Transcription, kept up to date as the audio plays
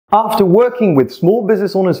After working with small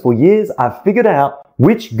business owners for years, I've figured out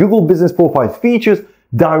which Google Business Profile features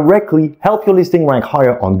directly help your listing rank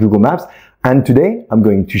higher on Google Maps, and today I'm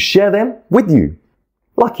going to share them with you.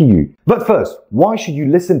 Lucky you. But first, why should you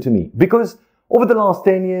listen to me? Because over the last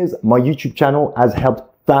 10 years, my YouTube channel has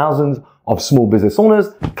helped thousands of small business owners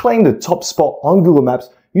claim the top spot on Google Maps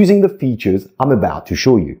using the features I'm about to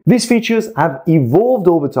show you. These features have evolved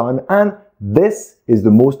over time, and this is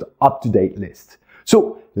the most up-to-date list.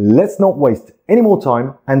 So let's not waste any more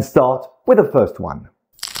time and start with the first one.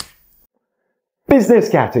 Business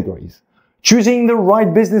categories. Choosing the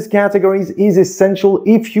right business categories is essential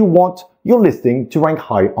if you want your listing to rank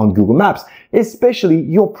high on Google Maps, especially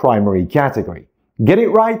your primary category. Get it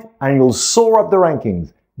right and you'll soar up the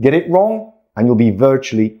rankings. Get it wrong and you'll be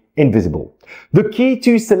virtually invisible. The key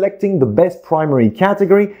to selecting the best primary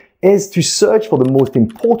category is to search for the most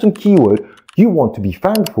important keyword you want to be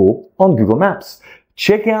found for on Google Maps.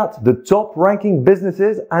 Check out the top ranking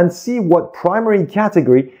businesses and see what primary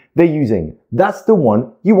category they're using. That's the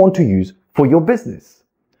one you want to use for your business.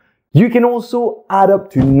 You can also add up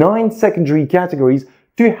to 9 secondary categories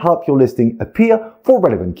to help your listing appear for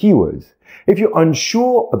relevant keywords. If you're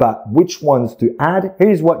unsure about which ones to add,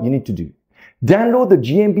 here's what you need to do. Download the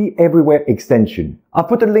GMB Everywhere extension. I'll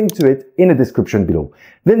put a link to it in the description below.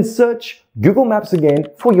 Then search Google Maps again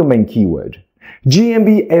for your main keyword.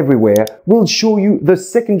 GMB Everywhere will show you the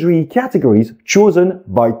secondary categories chosen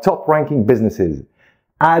by top ranking businesses.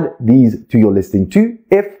 Add these to your listing too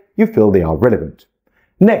if you feel they are relevant.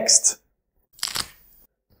 Next,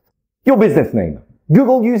 your business name.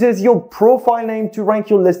 Google uses your profile name to rank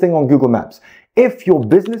your listing on Google Maps. If your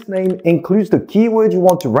business name includes the keyword you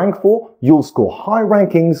want to rank for, you'll score high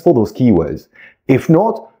rankings for those keywords. If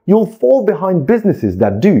not, you'll fall behind businesses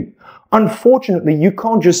that do. Unfortunately, you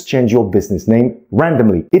can't just change your business name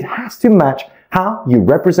randomly. It has to match how you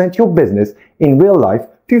represent your business in real life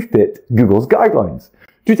to fit Google's guidelines.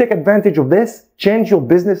 To take advantage of this, change your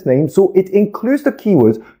business name so it includes the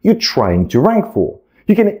keywords you're trying to rank for.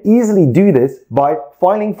 You can easily do this by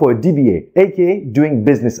filing for a DBA, aka doing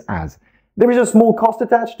business as. There is a small cost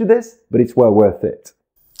attached to this, but it's well worth it.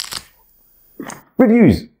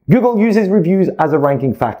 Reviews. Google uses reviews as a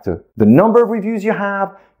ranking factor. The number of reviews you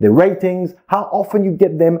have, the ratings, how often you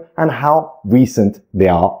get them, and how recent they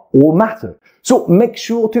are all matter. So make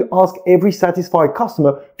sure to ask every satisfied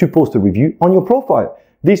customer to post a review on your profile.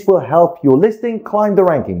 This will help your listing climb the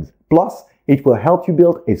rankings. Plus, it will help you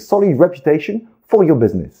build a solid reputation for your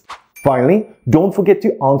business. Finally, don't forget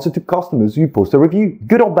to answer to customers who post a review,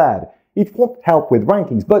 good or bad. It won't help with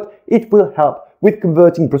rankings, but it will help with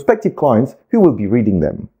converting prospective clients who will be reading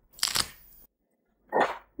them.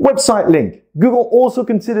 Website link. Google also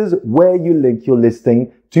considers where you link your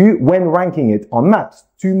listing to when ranking it on maps.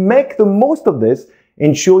 To make the most of this,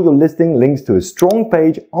 ensure your listing links to a strong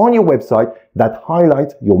page on your website that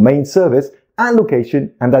highlights your main service and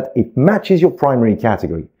location and that it matches your primary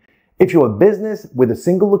category. If you're a business with a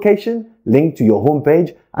single location, link to your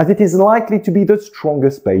homepage as it is likely to be the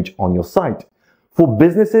strongest page on your site. For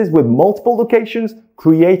businesses with multiple locations,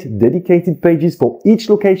 create dedicated pages for each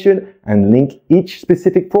location and link each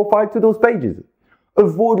specific profile to those pages.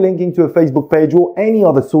 Avoid linking to a Facebook page or any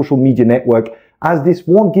other social media network as this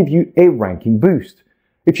won't give you a ranking boost.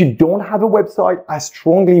 If you don't have a website, I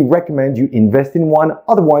strongly recommend you invest in one,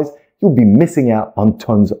 otherwise you'll be missing out on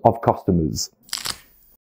tons of customers.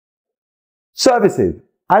 Services.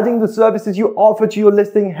 Adding the services you offer to your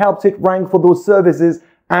listing helps it rank for those services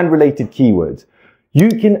and related keywords. You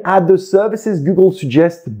can add the services Google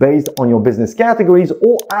suggests based on your business categories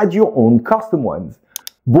or add your own custom ones.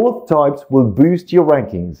 Both types will boost your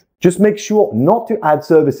rankings. Just make sure not to add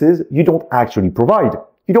services you don't actually provide.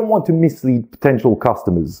 You don't want to mislead potential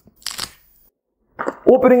customers.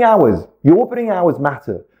 Opening hours. Your opening hours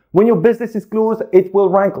matter. When your business is closed, it will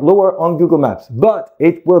rank lower on Google Maps, but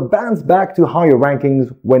it will bounce back to higher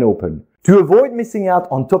rankings when open. To avoid missing out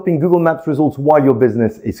on topping Google Maps results while your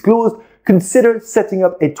business is closed, consider setting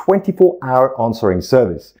up a 24-hour answering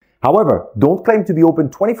service. However, don't claim to be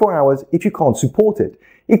open 24 hours if you can't support it.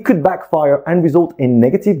 It could backfire and result in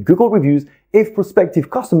negative Google reviews if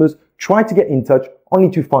prospective customers try to get in touch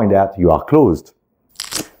only to find out you are closed.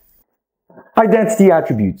 Identity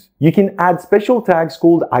attributes. You can add special tags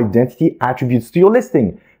called identity attributes to your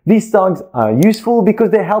listing. These tags are useful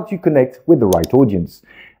because they help you connect with the right audience.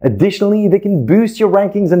 Additionally, they can boost your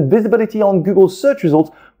rankings and visibility on Google search results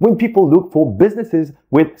when people look for businesses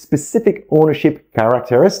with specific ownership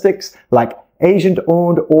characteristics like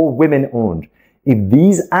agent-owned or women-owned. If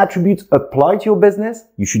these attributes apply to your business,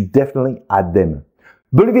 you should definitely add them.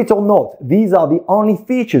 Believe it or not, these are the only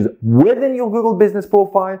features within your Google Business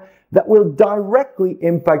Profile that will directly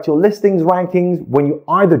impact your listings rankings when you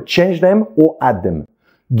either change them or add them.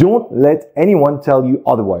 Don't let anyone tell you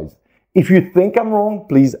otherwise. If you think I'm wrong,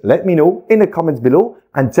 please let me know in the comments below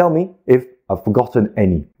and tell me if I've forgotten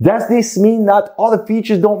any. Does this mean that other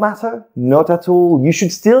features don't matter? Not at all. You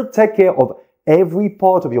should still take care of every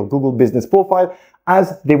part of your Google Business Profile,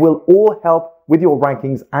 as they will all help with your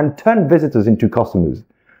rankings and turn visitors into customers.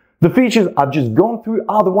 The features I've just gone through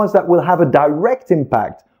are the ones that will have a direct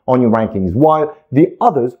impact on your rankings, while the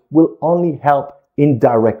others will only help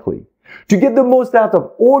indirectly. To get the most out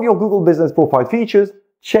of all your Google Business Profile features,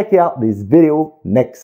 check out this video next.